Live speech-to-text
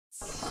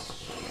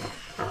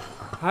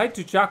hi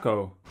to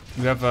Chaco.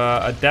 We have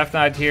a Death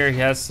Knight here. He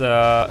has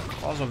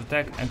Claws of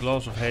Attack and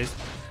Claws of Haste.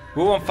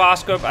 We want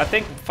Fast Cup. I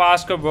think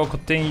Fast Cup will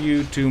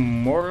continue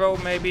tomorrow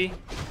maybe.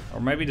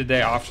 Or maybe the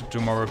day after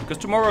tomorrow. Because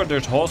tomorrow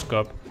there's Horse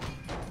Cup.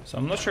 So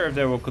I'm not sure if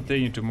they will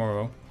continue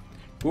tomorrow.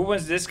 Who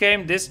wins this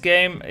game? This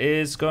game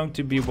is going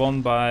to be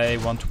won by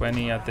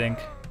 120, I think.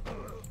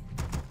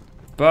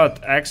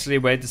 But actually,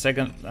 wait a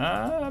second.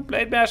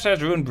 Blade Master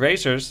has ruined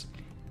bracers.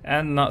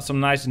 And some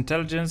nice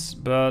intelligence.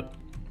 But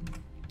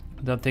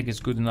I don't think it's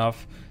good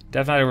enough.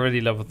 Definitely already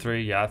level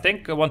 3. Yeah, I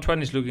think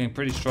 120 is looking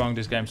pretty strong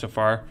this game so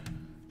far.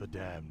 The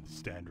damned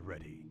stand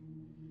ready.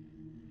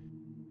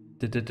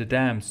 The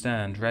damned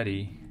stand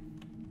ready.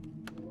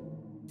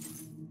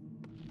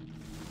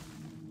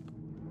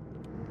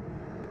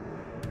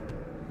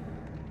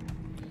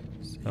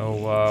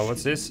 So,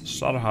 what's this?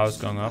 Slaughterhouse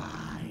going up.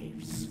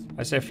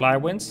 I say Fly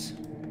wins.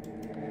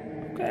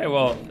 Okay,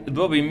 well, it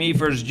will be me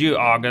versus you,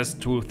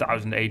 August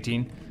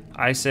 2018.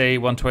 I say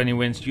 120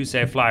 wins, you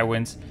say Fly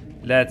wins.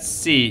 Let's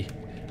see.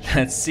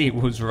 Let's see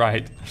who's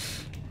right.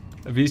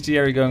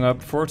 Bestiary going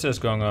up, Fortress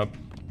going up.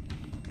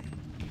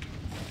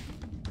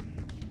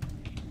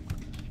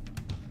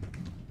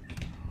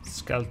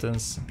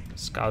 Skeletons,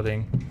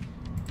 scouting.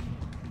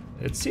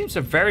 It seems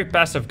a very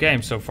passive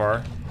game so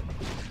far.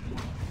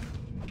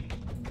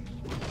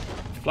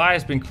 Fly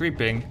has been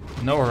creeping,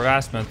 no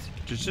harassment.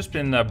 There's just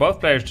been, both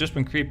players just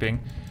been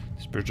creeping.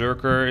 This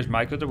Berserker is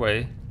mic'd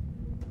away.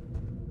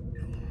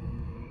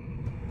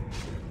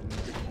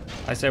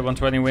 I say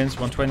 120 wins,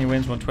 120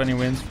 wins, 120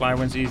 wins. Fly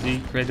wins easy.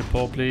 Create a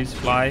poll, please.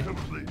 Fly.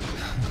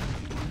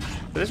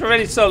 But it's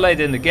already so late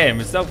in the game.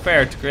 It's not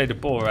fair to create a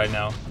poll right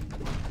now.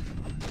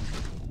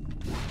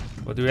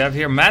 What do we have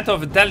here? Mantle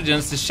of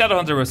Intelligence. The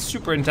Shadowhunter was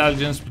super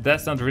intelligence, but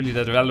that's not really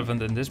that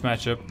relevant in this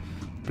matchup.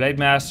 Blade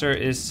Master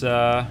is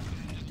over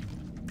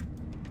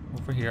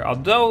here.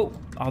 Although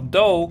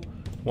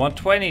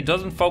 120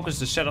 doesn't focus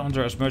the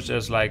Shadowhunter as much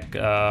as like,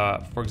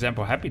 for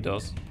example, Happy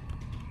does.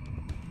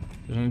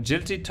 There's an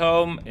agility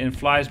tome in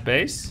Fly's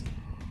base.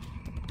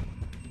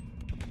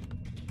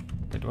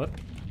 Wait, what?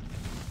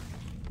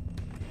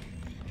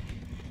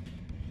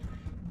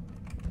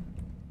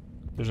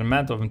 There's a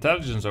Mantle of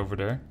Intelligence over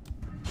there.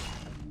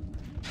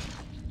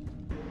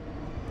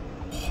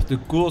 Oh, the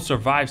ghoul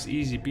survives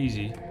easy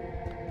peasy.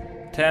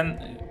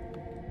 10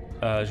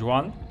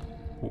 Juan?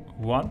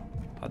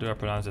 How do I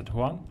pronounce it?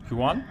 Juan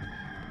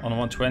on a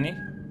 120.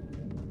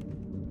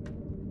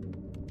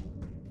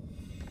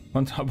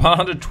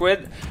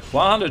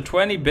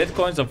 120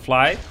 bitcoins of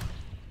Fly.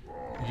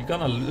 You're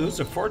gonna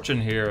lose a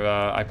fortune here,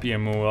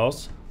 IPM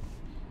Wells.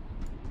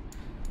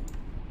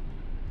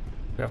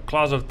 We have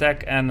Claws of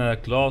Attack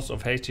and Claws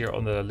of Haste here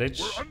on the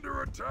Lich. We're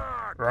under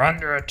attack! We're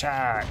under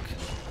attack!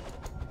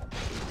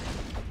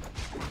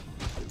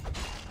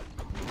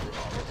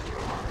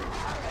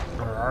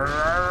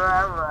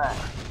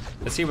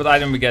 Let's see what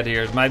item we get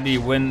here. It might be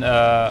win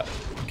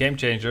game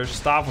changer.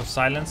 Staff of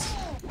Silence.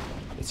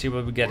 Let's see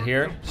what we get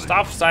here.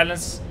 Staff of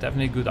Silence,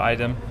 definitely a good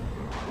item.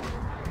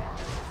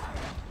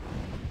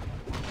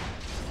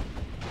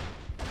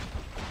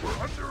 We're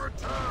under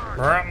attack!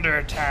 We're under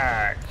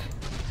attack.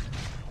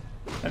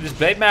 And this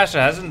Blade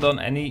Master hasn't done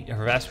any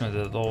harassment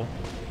at all.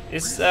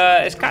 It's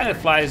kind of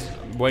Fly's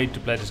way to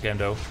play this game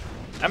though.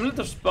 Amulet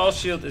of Spell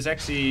Shield is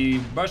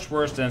actually much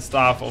worse than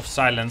Staff of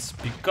Silence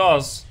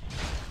because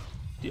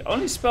the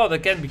only spell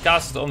that can be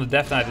casted on the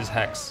Death Knight is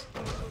Hex.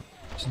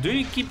 So do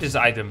you keep this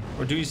item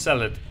or do you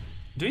sell it?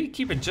 Do you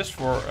keep it just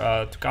for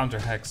to counter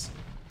Hex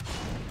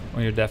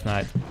on your Death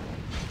Knight?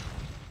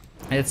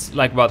 It's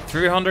like about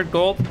 300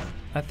 gold,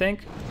 I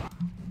think.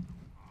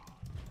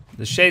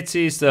 The Shade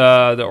sees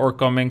the orc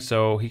coming,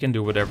 so he can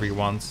do whatever he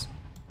wants.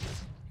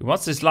 He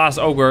wants this last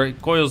ogre, he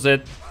coils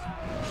it.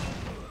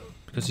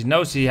 Because he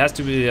knows he has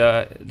to be,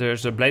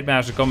 there's a Blade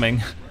Master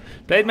coming.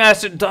 Blade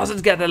Master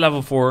doesn't get a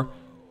level 4.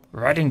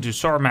 Riding to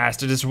Sword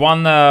Master. There's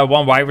one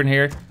wyvern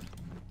here.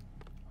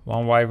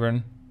 One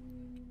wyvern.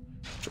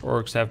 Which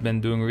orcs have been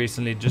doing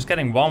recently. Just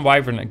getting one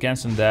wyvern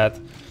against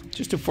Undead.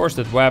 Just to force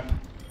that web.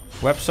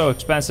 Web's so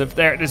expensive.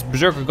 There, this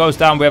Berserker goes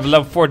down. We have a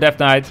level 4 Death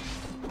Knight.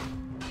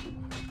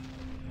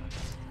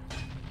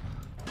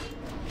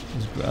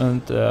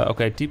 And,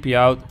 okay, TP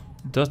out.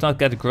 Does not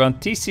get a grunt.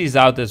 TC is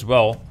out as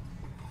well.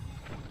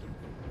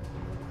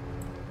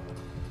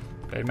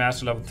 Blade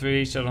Master level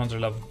 3. Shadowhunter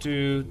level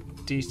 2.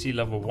 TC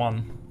level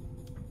 1.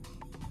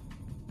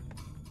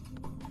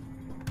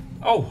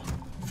 Oh,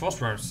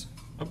 Frostworms.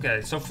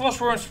 Okay, so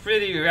Frostworms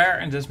pretty rare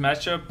in this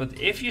matchup, but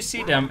if you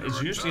see them,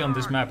 it's usually on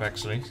this map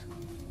actually.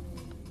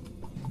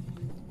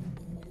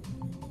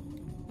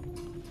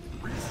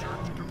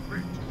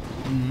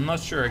 I'm not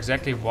sure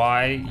exactly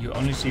why you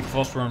only see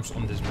Frostworms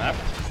on this map.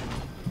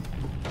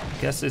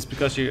 I guess it's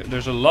because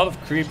there's a lot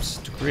of creeps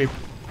to creep.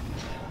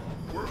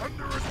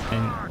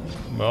 And,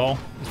 well,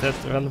 is that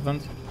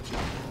relevant?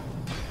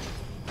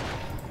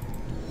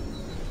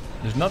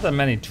 There's not that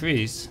many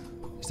trees.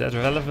 Is that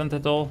relevant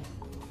at all?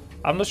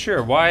 I'm not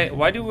sure.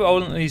 Why do we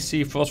only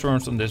see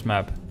Frostworms on this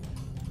map?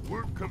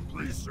 Work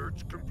complete.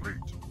 Research complete.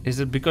 Is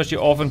it because you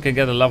often can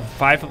get a level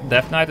 5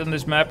 Death Knight on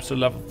this map, so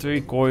level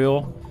 3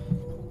 coil?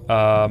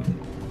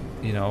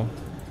 You know,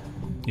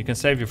 you can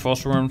save your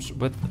Phosworms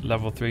with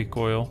level 3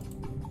 coil.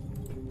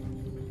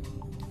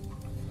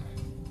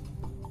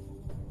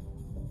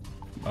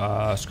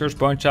 Scourge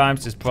Bone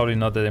Chimes is probably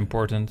not that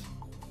important.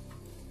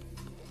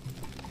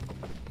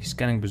 He's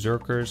scanning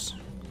Berserkers.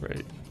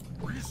 Great.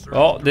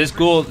 Oh, this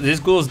ghoul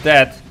is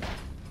dead.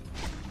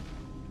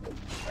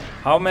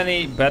 How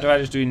many Bad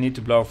Riders do you need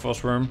to blow a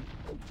Phosworm?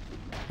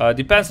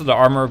 Depends on the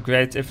armor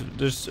upgrade. If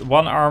there's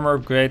 1 armor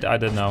upgrade, I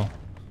don't know.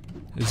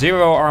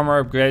 0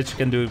 armor upgrades, you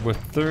can do it with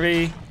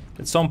 3.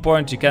 At some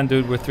point you can't do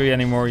it with 3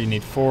 anymore, you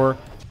need 4.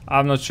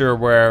 I'm not sure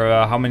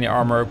where how many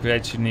armor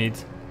upgrades you need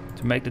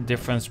to make the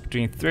difference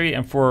between 3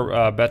 and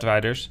 4 Bad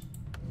Riders.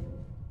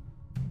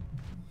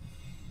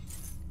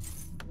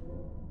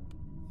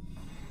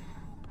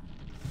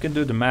 You can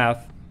do the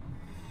math.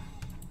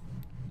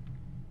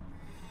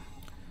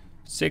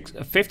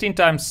 15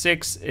 times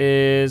 6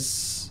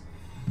 is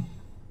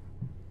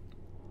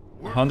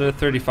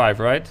 135,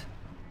 right?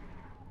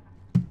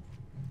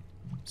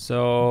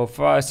 So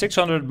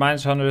 600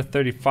 minus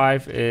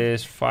 135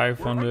 is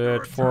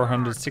 500,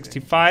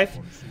 465.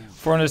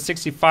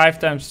 465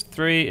 times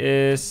 3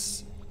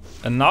 is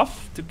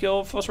enough to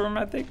kill Phosworm,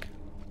 I think.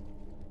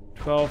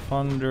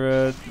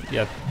 1200,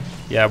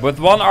 yeah, with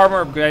 1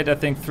 armor upgrade I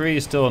think 3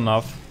 is still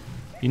enough.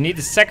 You need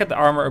a second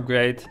armor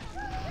upgrade,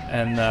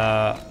 and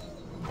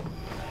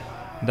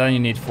then you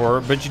need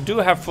 4. But you do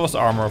have Frost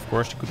armor, of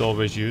course, you could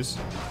always use.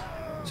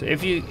 So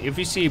if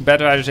you see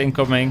Bad Riders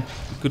incoming,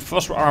 you could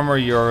Phosphor armor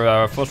your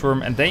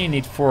Phosworm, and then you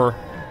need 4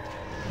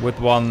 with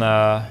 1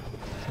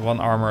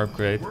 armor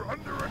upgrade. We're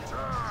under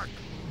attack.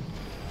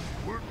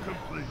 Work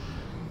complete.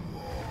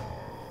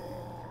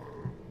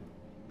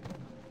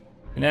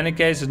 In any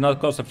case, it's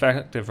not cost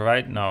effective,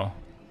 right? No.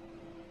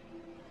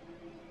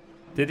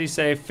 Did he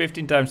say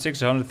 15 times 6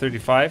 is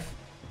 135?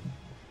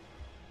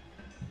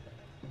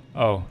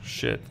 Oh,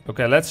 shit.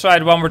 Okay, let's try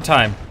it one more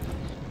time.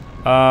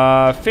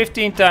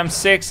 15 times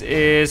 6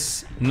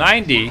 is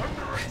 90.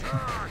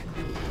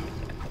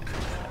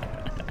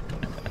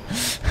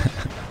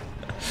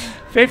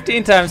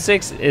 15 times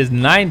 6 is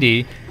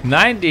 90.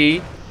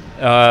 90,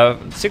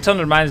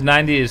 600 minus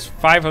 90 is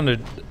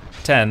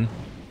 510.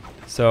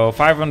 So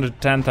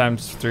 510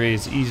 times 3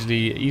 is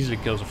easily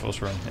kills a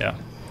Phosphorus, yeah.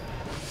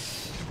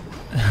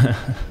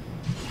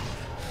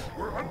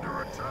 We're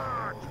under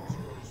attack.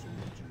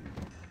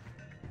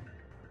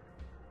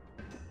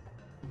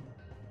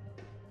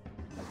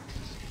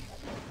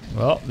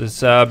 Well, this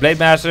Blade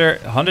Master,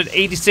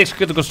 186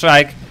 critical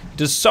strike,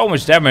 does so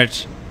much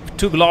damage.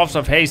 2 gloves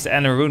of haste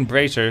and a rune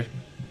bracer.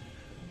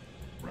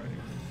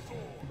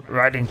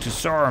 Riding to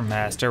Sword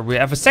Master. We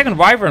have a second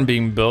wyvern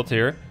being built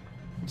here.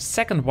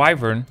 Second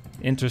wyvern,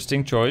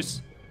 interesting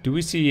choice. Do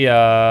we see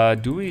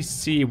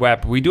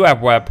Web? We do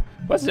have Web.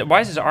 Why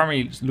is his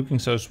army looking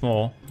so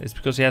small? It's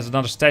because he has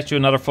another statue,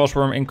 another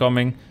Frostworm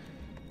incoming.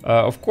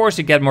 Of course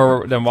you get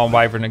more than 1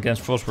 wyvern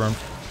against Frostworms.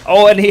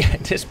 Oh, and he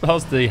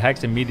dispels the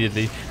hex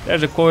immediately.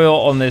 There's a coil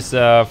on this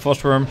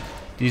Frostworm.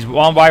 This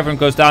 1 wyvern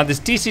goes down. This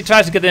TC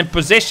tries to get in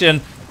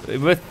position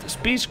with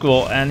Speed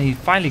Scroll, and he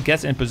finally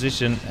gets in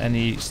position and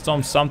he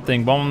stomps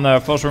something. 1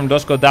 Frostworm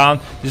does go down.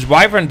 This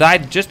wyvern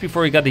died just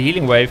before he got the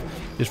healing wave.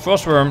 This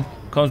Frostworm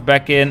comes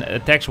back in,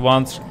 attacks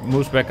once,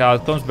 moves back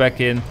out, comes back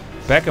in,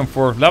 back and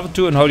forth. Level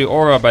 2 in Holy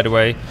Aura, by the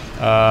way,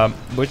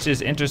 which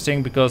is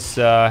interesting because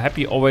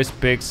Happy always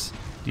picks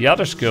the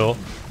other skill,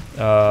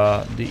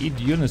 the Eat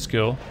Unit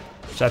skill,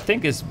 which I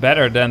think is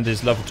better than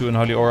this level 2 in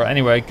Holy Aura.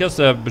 Anyway, kills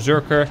the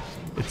Berserker.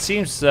 It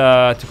seems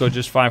to go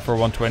just fine for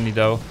 120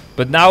 though.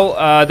 But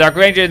now Dark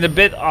Ranger in a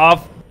bit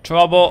of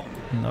trouble.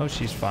 No,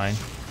 she's fine.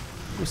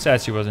 Who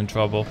said she was in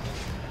trouble?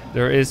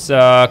 There is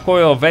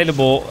coil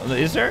available.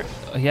 Is there?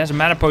 He has a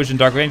mana potion.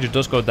 Dark Ranger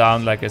does go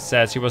down, like I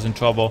said. She was in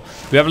trouble.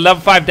 We have a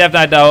level 5 Death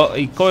Knight now.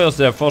 He coils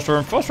the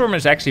Frostworm. Frostworm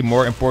is actually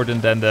more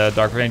important than the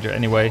Dark Ranger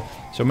anyway.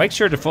 So make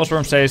sure the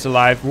Frostworm stays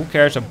alive. Who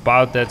cares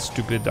about that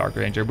stupid Dark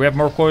Ranger? We have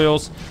more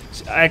coils.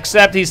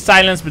 Except he's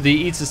silenced, but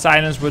he eats the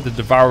silence with the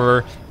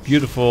Devourer.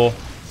 Beautiful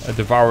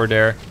Devourer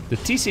there. The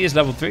TC is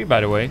level 3,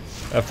 by the way.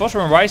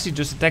 Frostworm, why is he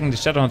just attacking the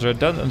Shadowhunter? I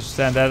don't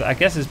understand that. I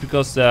guess it's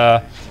because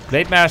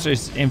Blade Master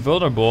is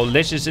invulnerable.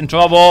 Lich is in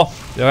trouble.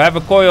 They have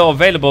a coil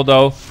available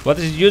though. What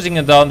is he using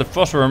it on? The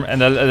Frostworm,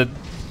 and the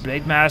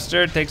Blade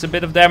Master takes a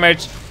bit of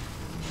damage.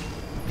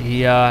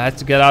 He has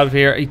to get out of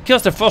here. He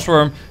kills the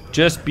Frostworm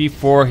just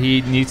before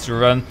he needs to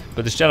run,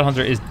 but the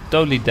Shadowhunter is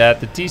totally dead.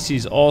 The TC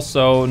is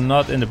also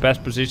not in the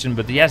best position,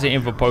 but he has an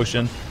Info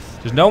Potion.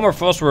 There's no more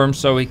Frostworms,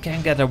 so he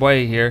can get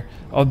away here.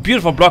 Oh,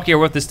 beautiful block here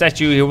with the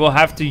statue. He will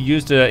have to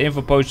use the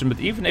Info Potion, but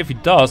even if he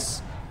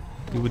does,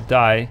 he would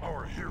die.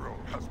 Our hero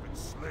has been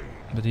slain.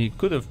 But he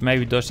could have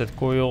maybe dodged that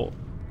coil.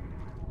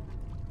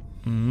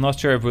 I'm not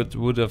sure if it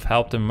would have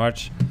helped him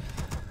much.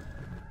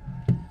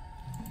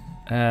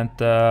 And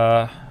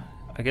I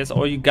guess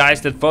all you guys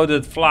that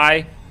voted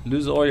Fly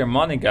lose all your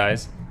money,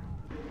 guys.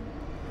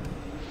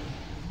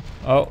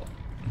 Oh,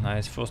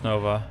 nice Frost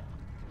Nova.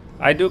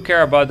 I do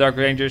care about Dark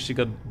Ranger. She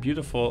got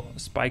beautiful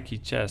spiky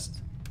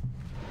chest.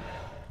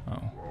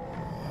 Oh,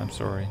 I'm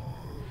sorry.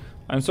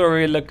 I'm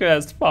sorry, Luca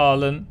has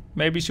fallen.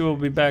 Maybe she will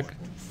be back.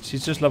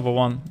 She's just level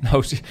 1.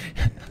 No, she...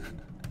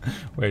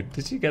 Wait,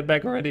 did she get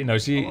back already? No,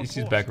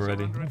 she's back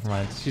already. Never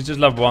mind. She's just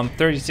level 1.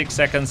 36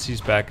 seconds,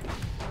 she's back.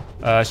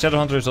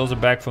 Shadowhunter is also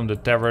back from the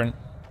tavern.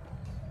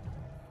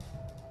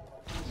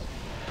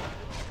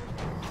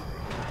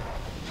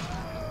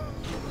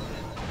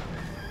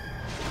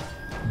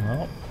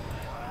 Well,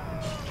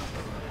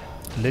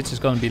 Lich is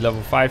gonna be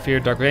level 5 here.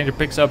 Dark Ranger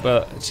picks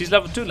up she's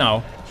level 2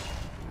 now.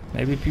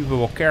 Maybe people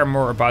will care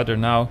more about her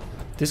now.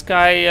 This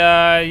guy,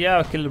 yeah,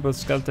 I'll kill it with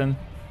skeleton.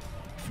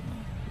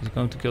 He's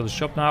going to kill the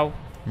shop now.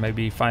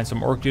 Maybe find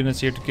some orc units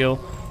here to kill.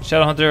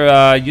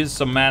 Shadowhunter uses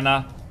some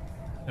mana.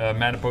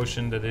 Mana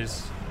potion, that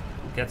is.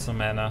 Get some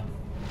mana.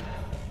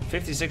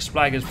 56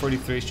 supply against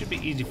 43. Should be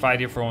easy fight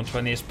here for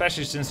 120,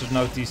 especially since there's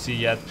no TC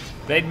yet.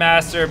 Blade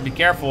Master, be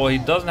careful. He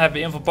doesn't have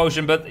the info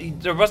potion, but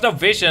there was no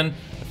vision.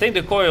 I think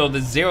the coil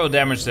did 0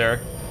 damage there.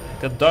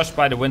 Got dodged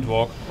by the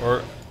windwalk.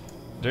 Or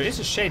there is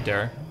a shade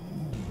there.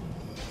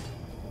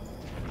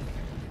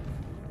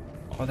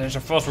 Oh, there's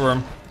a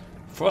frostworm.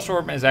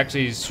 Frostworm is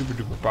actually super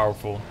duper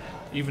powerful,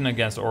 even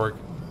against orc.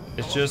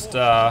 It's just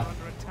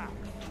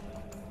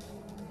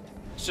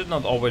should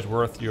not always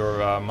worth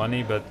your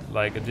money, but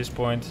like at this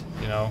point,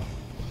 you know,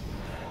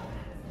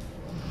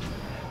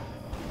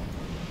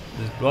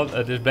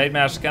 this Blade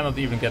Master cannot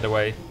even get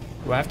away.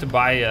 Do I have to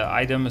buy an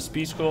item, a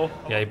speed scroll?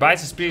 Yeah, he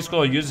buys a speed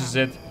scroll, uses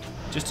it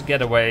just to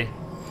get away.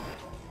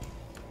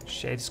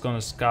 Shade is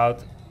gonna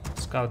scout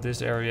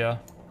this area.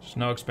 There's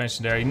no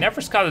expansion there. He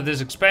never scouted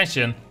this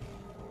expansion.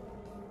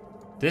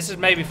 This is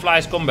maybe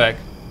Fly's comeback.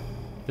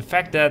 The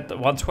fact that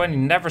 120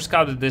 never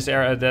scouted this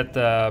area,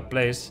 that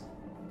place.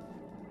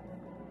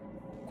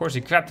 Of course,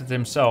 he crapped it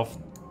himself.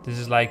 This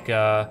is like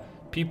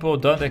people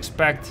don't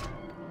expect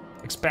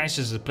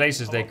expansions of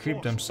places, they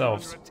creep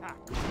themselves.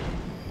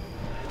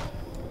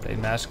 Blade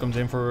Master comes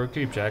in for a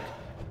creep check.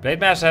 Blade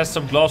Master has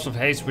some Gloves of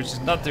Haste, which is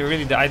not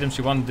really the items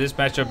you want in this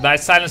matchup.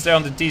 Nice silence there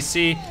on the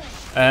TC.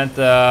 And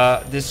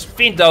this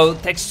Fiend though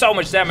takes so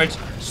much damage.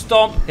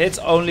 Stomp hits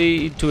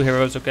only 2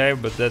 heroes, okay,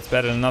 but that's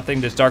better than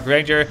nothing. This Dark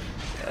Ranger,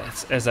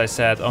 as I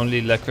said,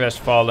 only Lecrest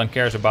Fallen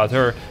cares about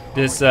her.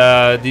 These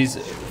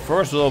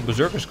first little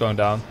berserkers going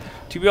down.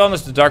 To be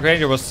honest, the Dark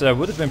Ranger would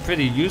have been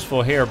pretty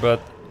useful here,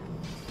 but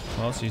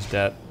well, she's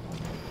dead.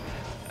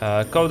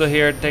 Kodo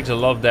here takes a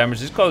lot of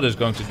damage. This Kodo is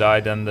going to die.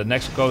 Then the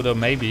next Kodo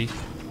maybe.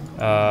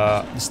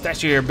 The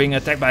statue here being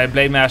attacked by a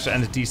Blade Master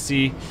and the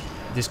TC.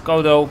 This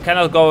Kodo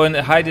cannot go and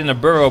hide in a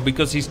burrow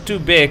because he's too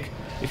big.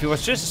 If he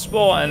was just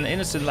small and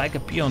innocent like a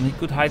peon, he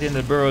could hide in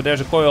the burrow. There's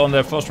a coil on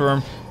the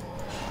frostworm.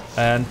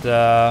 And,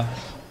 well,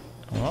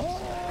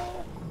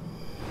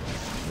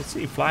 let's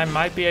see. Fly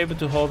might be able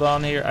to hold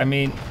on here. I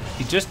mean,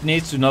 he just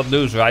needs to not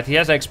lose, right? He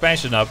has an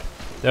expansion up.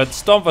 The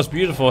stomp was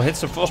beautiful.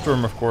 Hits the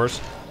frostworm, of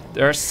course.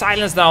 There's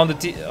silence now on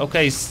the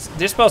okay,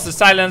 dispels the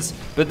silence,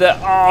 but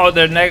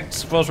the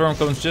next frostworm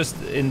comes just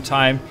in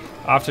time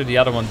after the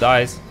other one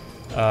dies.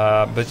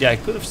 But yeah,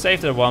 he could have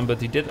saved that one, but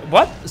he did.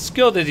 What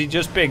skill did he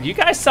just pick? You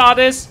guys saw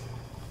this?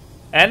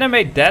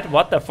 Animate that?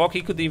 What the fuck?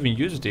 He could even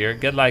use it here.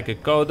 Get like a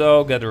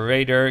Kodo, get a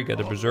Raider, get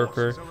a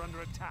Berserker.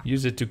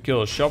 Use it to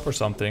kill a shop or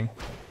something.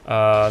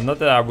 Not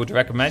that I would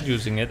recommend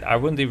using it. I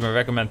wouldn't even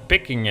recommend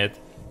picking it.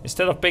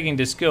 Instead of picking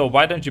this skill,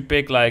 why don't you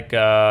pick like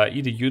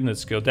either unit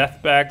skill? Death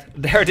Pact.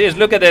 There it is.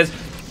 Look at this.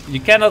 You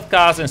cannot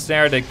cast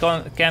Ensnare. They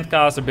can't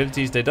cast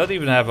abilities. They don't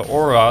even have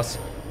auras.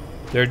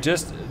 They're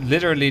just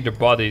literally their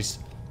bodies.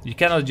 You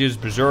cannot use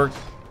Berserk.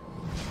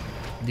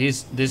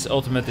 This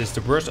ultimate is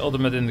the worst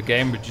ultimate in the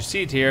game, but you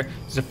see it here.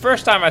 It's the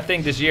first time I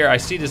think this year I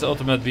see this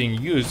ultimate being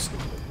used.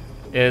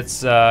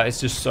 It's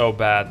just so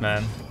bad,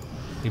 man.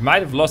 He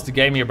might have lost the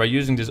game here by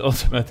using this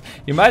ultimate.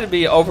 He might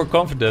be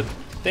overconfident.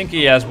 Think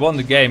he has won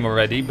the game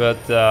already, but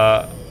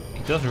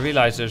he doesn't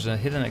realize there's a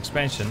hidden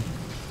expansion.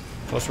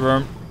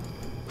 Frostworm.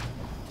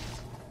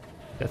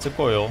 That's a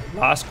coil.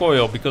 Last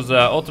coil, because the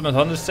ultimate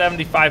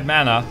 175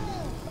 mana.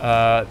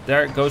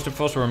 There goes the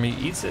Frostworm.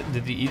 He eats it.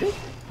 Did he eat it?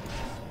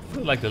 I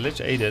feel like the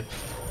Lich ate it.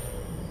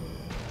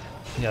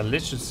 Yeah,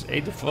 Lich just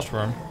ate the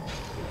Frostworm.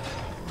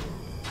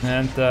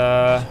 And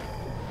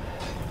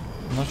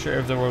I'm not sure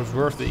if that was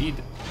worth to eat.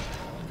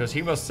 Because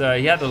he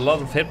had a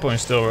lot of hit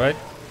points still, right?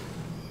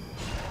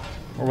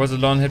 Or was it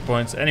low on hit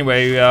points?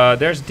 Anyway,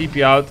 there's a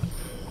TP out.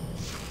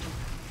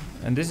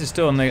 And this is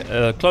still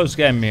a close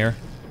game here.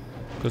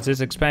 Because this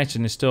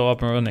expansion is still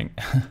up and running.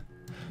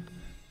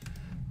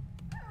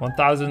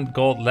 1000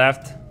 gold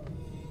left.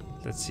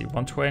 Let's see,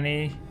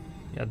 120.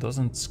 Yeah,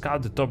 doesn't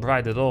scout the top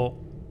right at all.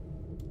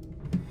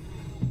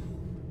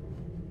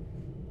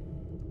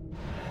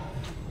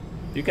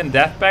 You can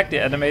Death Pact the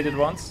animated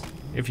ones.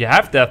 If you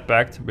have Death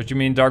Pact, but you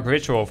mean Dark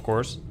Ritual, of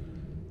course.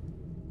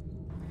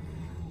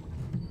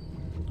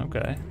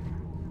 Okay.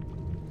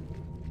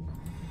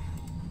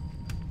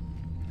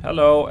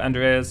 Hello,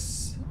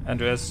 Andreas.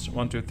 Andreas,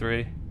 1, 2,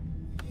 3.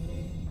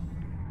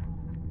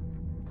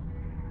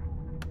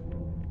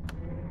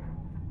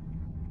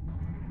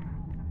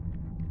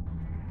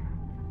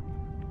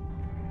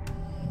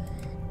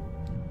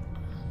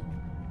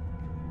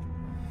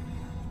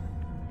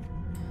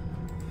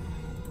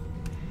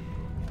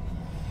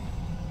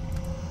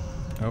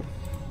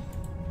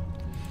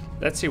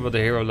 Let's see what the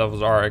hero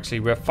levels are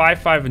actually. We have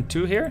 5, 5, and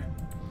 2 here.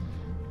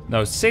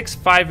 No, 6,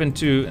 5, and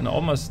 2, and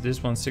almost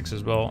this one 6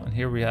 as well. And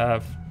here we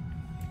have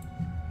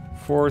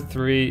 4,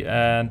 3,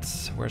 and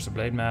where's the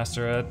Blade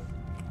Master at?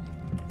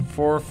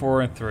 4,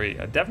 4, and 3.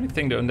 I definitely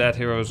think the Undead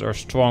heroes are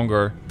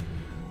stronger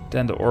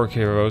than the Orc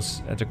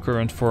heroes at the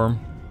current form.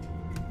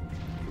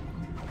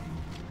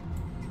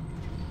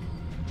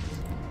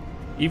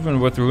 Even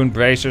with Rune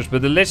Bracers,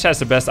 but the Lich has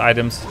the best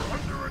items.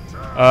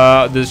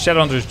 The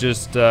Shadowhunter is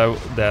just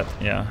dead.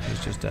 Yeah,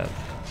 he's just dead.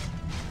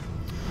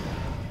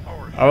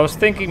 I was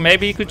thinking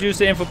maybe he could use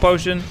the Info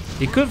Potion.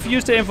 He could have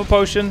used the Info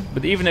Potion,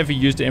 but even if he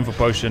used the Info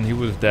Potion, he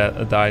would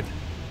have died.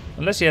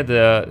 Unless he had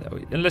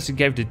unless he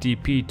gave the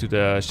TP to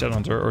the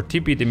Shadowhunter or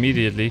TP'd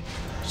immediately.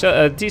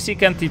 TC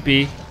can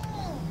TP.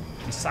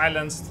 He's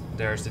silenced.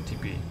 There's the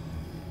TP.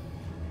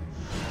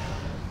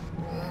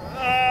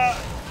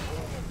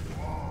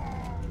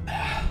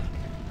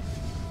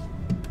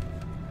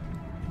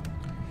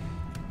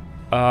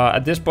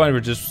 At this point, we're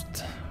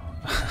just,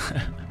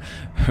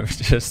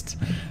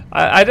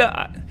 I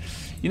don't.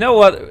 You know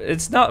what?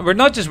 It's not. We're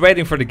not just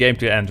waiting for the game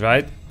to end,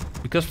 right?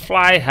 Because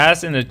Fly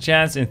has a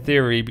chance in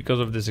theory because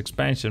of this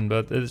expansion,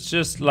 but it's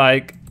just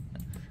like,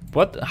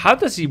 what? How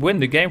does he win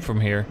the game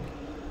from here?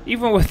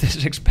 Even with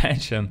this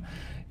expansion,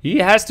 he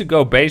has to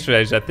go base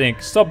raiders. I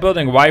think. Stop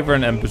building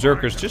Wyvern and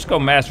Berserkers. Just go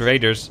mass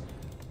raiders.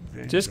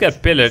 Just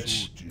get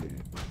pillage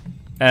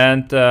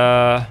and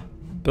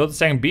build a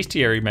second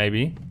bestiary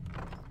maybe.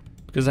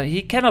 Because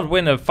he cannot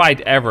win a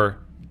fight ever.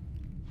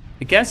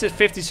 Against his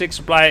 56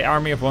 supply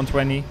army of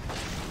 120.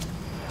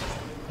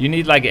 You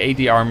need like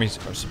 80 armies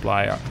or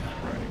supply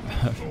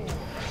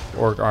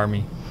Orc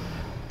army.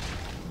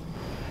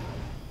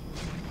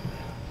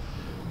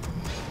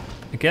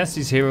 Against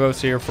these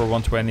heroes here for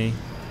 120.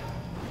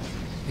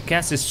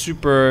 Against his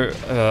super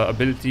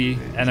ability,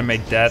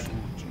 animate death.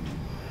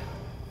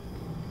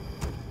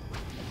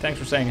 Thanks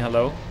for saying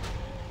hello.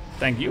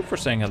 Thank you for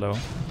saying hello.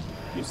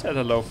 You said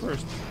hello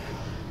first.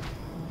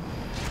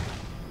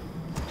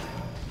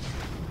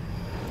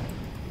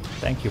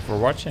 Thank you for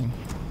watching.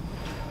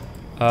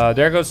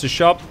 There goes the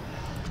shop.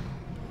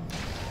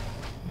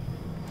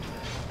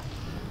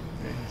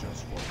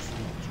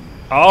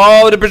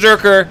 Oh, the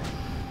Berserker!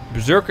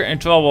 Berserker in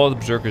trouble. The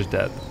Berserker is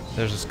dead.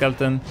 There's a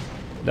skeleton.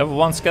 Level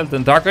 1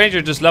 skeleton. Dark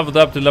Ranger just leveled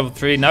up to level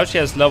 3. Now she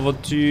has level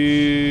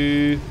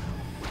 2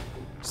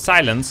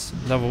 silence.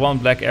 Level 1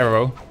 black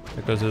arrow.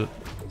 There goes a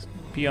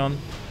peon.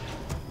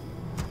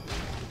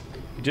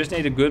 You just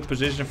need a good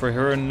position for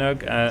hero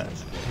nuke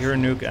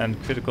and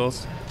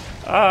criticals.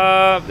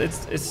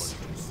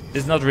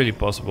 It's not really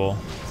possible.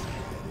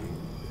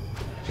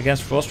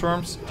 Against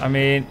Frostworms, I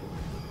mean,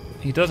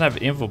 he doesn't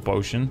have Info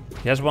Potion.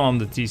 He has one on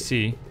the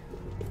TC.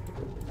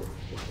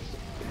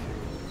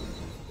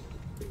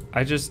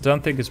 I just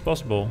don't think it's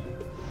possible.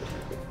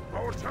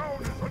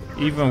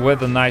 Even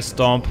with a nice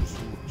stomp,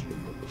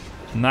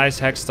 nice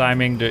hex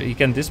timing, he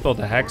can dispel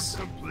the hex.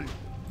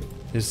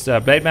 His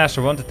Blade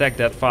Master won't attack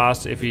that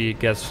fast if he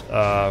gets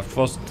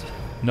Frost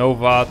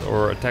Novad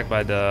or attacked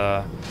by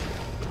the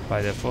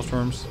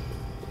Frostworms.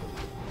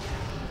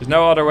 There's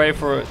no other way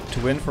to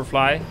win for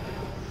Fly.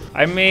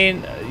 I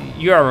mean,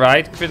 you are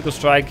right. Critical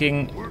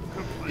striking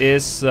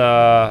is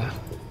a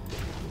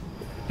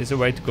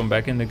way to come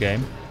back in the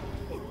game,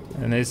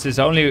 and it's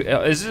the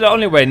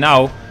only way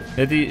now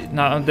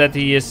that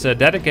he is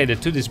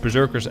dedicated to these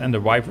Berserkers and the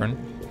Wyvern.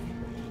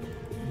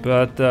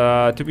 But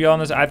to be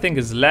honest, I think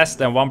it's less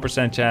than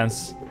 1%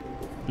 chance.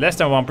 Less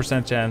than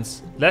 1%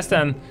 chance. Less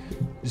than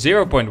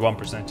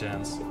 0.1%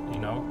 chance. You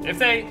know, if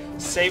they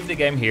save the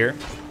game here,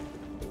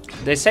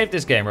 they save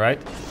this game, right?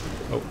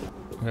 Oh,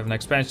 we have an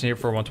expansion here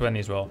for 120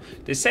 as well.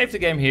 They save the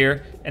game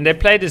here and they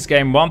play this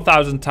game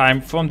 1,000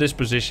 times from this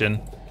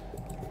position.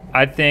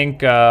 I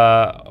think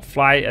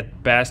Fly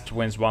at best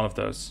wins one of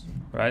those,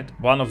 right?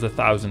 One of the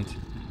 1,000.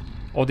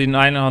 All the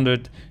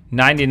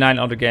 999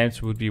 other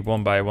games would be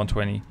won by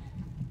 120.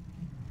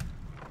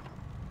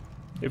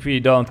 If we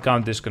don't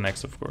count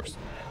disconnects, of course.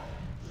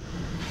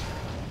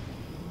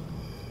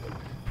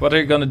 What are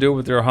you gonna do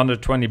with your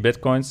 120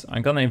 bitcoins?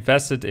 I'm gonna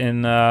invest it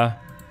in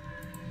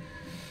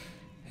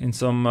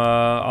some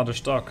other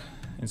stock,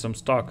 in some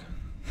stock.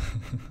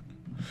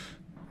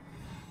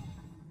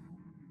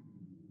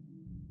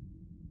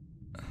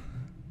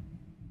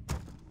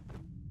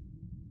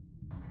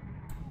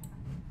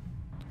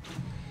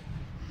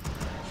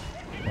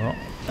 Well,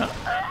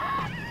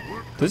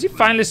 does he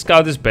finally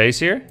scout his base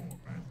here?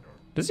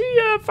 Does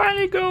he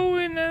finally go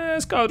in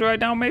scout right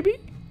now, maybe?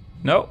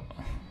 No.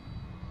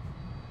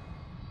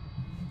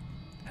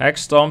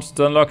 Hex, Stomp,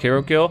 Stunlock,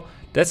 Hero Kill.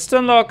 That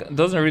Stunlock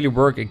doesn't really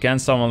work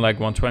against someone like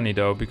 120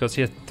 though, because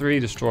he has 3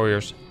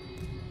 destroyers.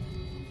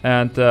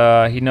 And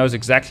he knows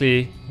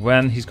exactly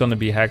when he's gonna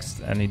be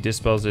hexed and he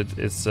dispels it.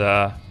 It's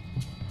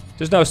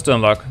there's no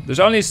Stunlock. There's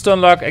only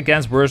Stunlock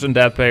against worse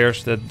Undead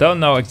players that don't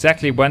know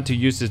exactly when to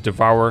use this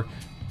Devour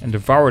and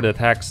devour that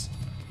hex.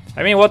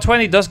 I mean,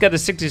 120 does get a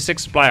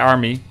 66 supply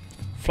army.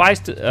 Flies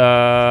to,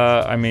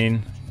 I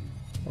mean,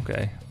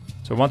 okay.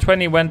 So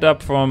 120 went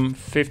up from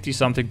 50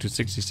 something to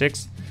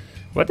 66.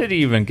 What did he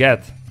even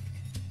get?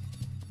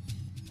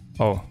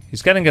 Oh,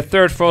 he's getting a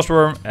third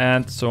Frostworm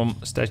and some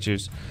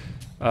statues.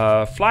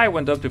 Fly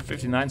went up to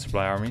 59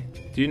 supply army.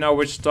 Do you know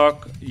which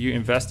stock you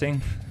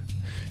investing?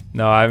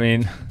 No, I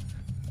mean...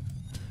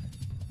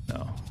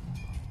 No.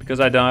 Because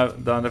I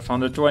don't have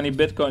 120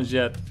 bitcoins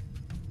yet.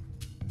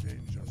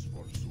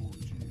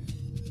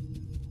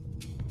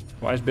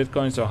 Why is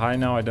Bitcoin so high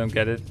now? I don't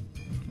get it.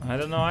 I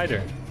don't know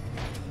either.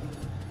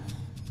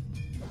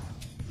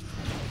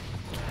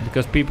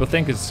 Because people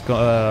think it's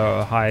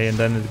high and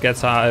then it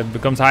gets high, it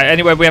becomes high.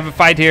 Anyway, we have a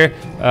fight here.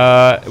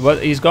 Well,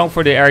 he's going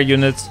for the air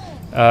units.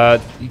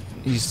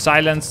 He's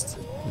silenced.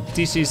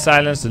 The TC is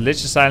silenced. The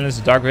Lich is silenced.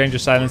 The Dark Ranger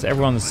is silenced.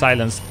 Everyone is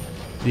silenced.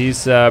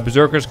 These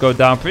berserkers go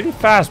down pretty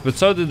fast, but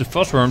so do the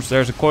frostworms.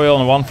 There's a coil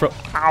on one.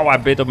 Ow! I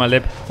bit on my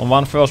lip on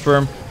one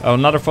frostworm.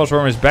 Another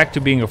frostworm is back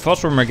to being a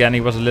frostworm again.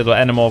 He was a little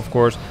animal, of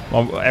course.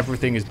 Well,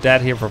 everything is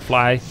dead here for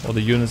Fly, all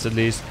the units at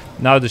least.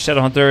 Now the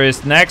Shadow Hunter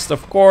is next,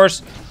 of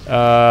course.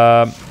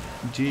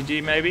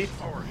 GG maybe.